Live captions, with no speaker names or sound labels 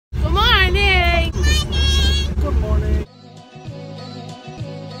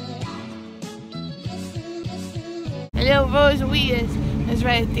Rose is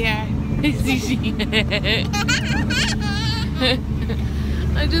right there.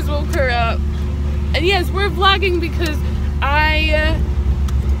 I just woke her up. And yes, we're vlogging because I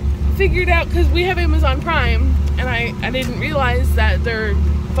figured out, because we have Amazon Prime, and I didn't realize that their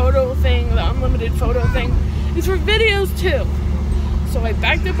photo thing, the unlimited photo thing, is for videos too. So I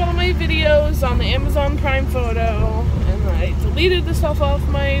backed up all my videos on the Amazon Prime photo, and I deleted the stuff off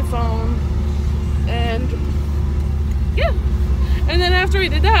my phone, and yeah. And then after we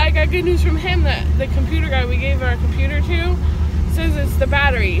did that, I got good news from him that the computer guy we gave our computer to says it's the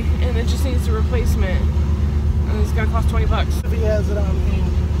battery, and it just needs a replacement, and it's gonna cost 20 bucks. If he has it on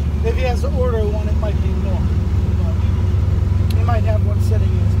hand. If he has to order one, it might be more. But he might have one sitting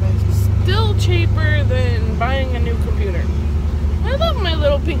in his basement. Still cheaper than buying a new computer. I love my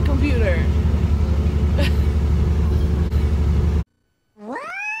little pink computer.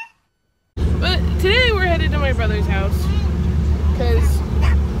 But today we're headed to my brother's house because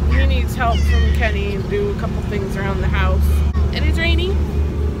he needs help from Kenny to do a couple things around the house. And it's rainy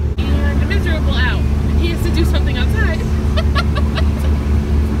and miserable out. He has to do something outside.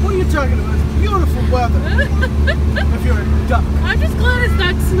 What are you talking about? It's beautiful weather. If you're a duck. I'm just glad it's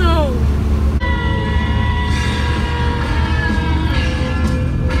not snow.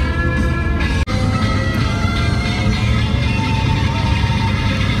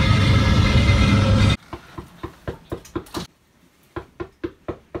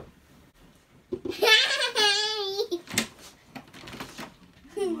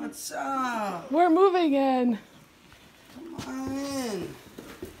 What's up? We're moving in. Come on in.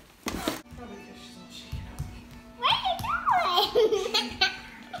 What are you doing? What are you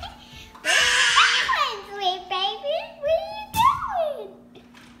doing, sweet baby? What are you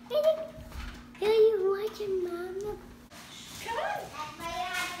doing? Are you watching Mama? Come on.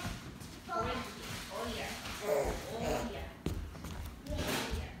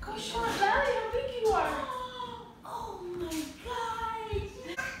 Gosh, Daddy, how big you are. Oh my God.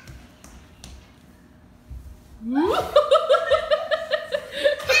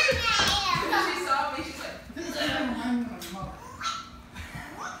 She saw me, she's like,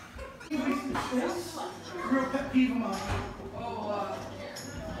 Real pet peeve of mine. oh,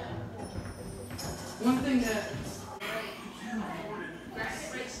 One thing that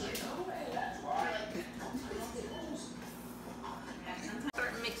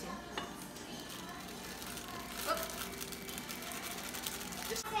start mixing.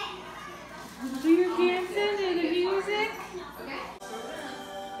 do you dancing to the music?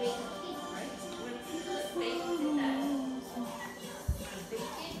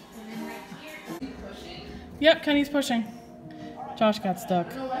 Yep, Kenny's pushing. Josh got stuck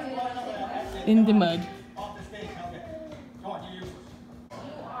in the mud.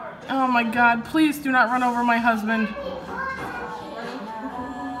 Oh my God, please do not run over my husband.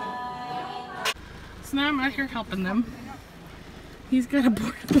 So now I'm out here helping them. He's got a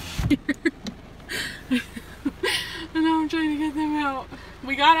board up here. And now I'm trying to get them out.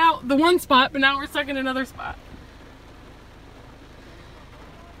 We got out the one spot, but now we're stuck in another spot.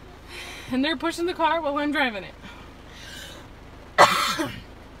 And they're pushing the car while I'm driving it.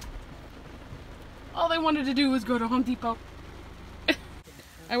 All they wanted to do was go to Home Depot.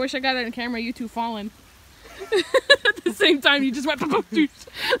 I wish I got it on camera, you two falling. At the same time, you just went boom.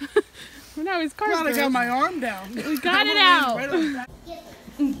 Now his car's Glad I got my arm down. We got it out. Right on that.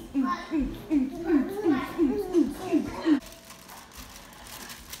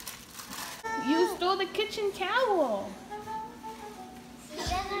 You stole the kitchen towel.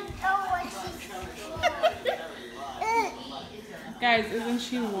 Guys, isn't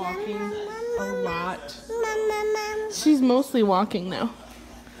she walking a lot? She's mostly walking now.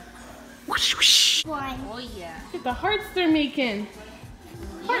 Whoosh, whoosh. Oh yeah. Look at the hearts they're making.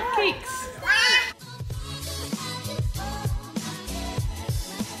 Heart cakes.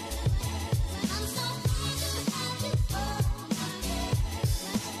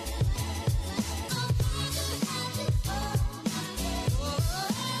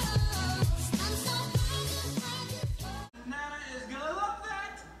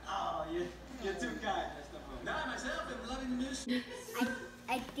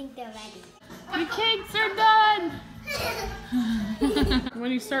 I think they're ready. The cakes are done.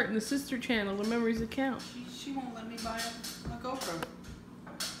 When you start in the sister channel, the memories account. She won't let me buy a GoPro.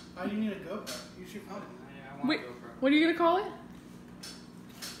 Why do you need a GoPro? Use your phone. Yeah, I want Wait, a GoPro. what are you gonna call it?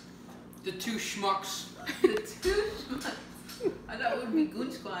 The two schmucks. The two schmucks. I thought it would be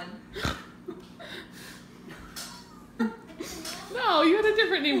Goon Squad. No, you had a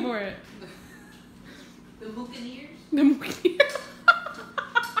different name for it. The Buccaneers. The Mookie.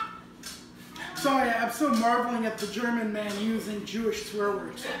 Sorry, I'm still marveling at the German man using Jewish swear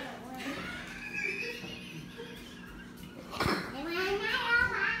words.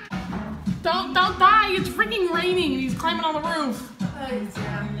 Don't die! It's freaking raining and he's climbing on the roof.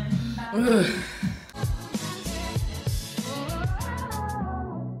 Ugh.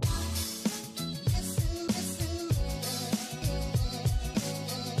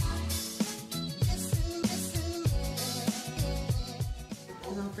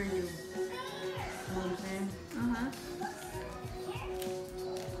 For you. You know what I'm saying?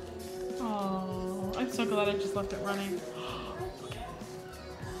 Oh, I'm so glad I just left it running.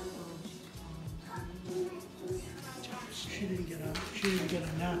 She didn't get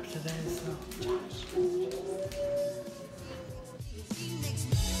a nap today, so.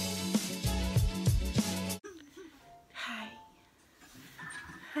 Hi.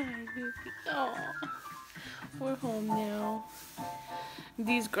 Hi, baby. Oh, we're home now.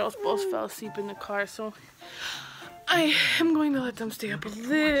 These girls both fell asleep in the car, so I am going to let them stay up a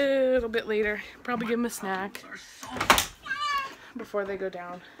little bit later. Probably give them a snack before they go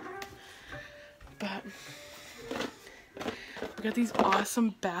down. But we got these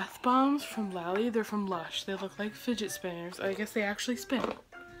awesome bath bombs from Lally. They're from Lush. They look like fidget spinners. I guess they actually spin.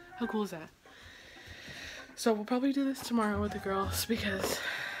 How cool is that? So we'll probably do this tomorrow with the girls because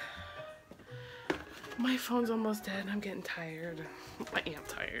my phone's almost dead and I'm getting tired. I am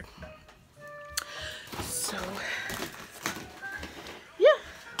tired. So, yeah.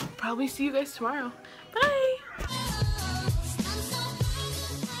 Probably see you guys tomorrow. Bye!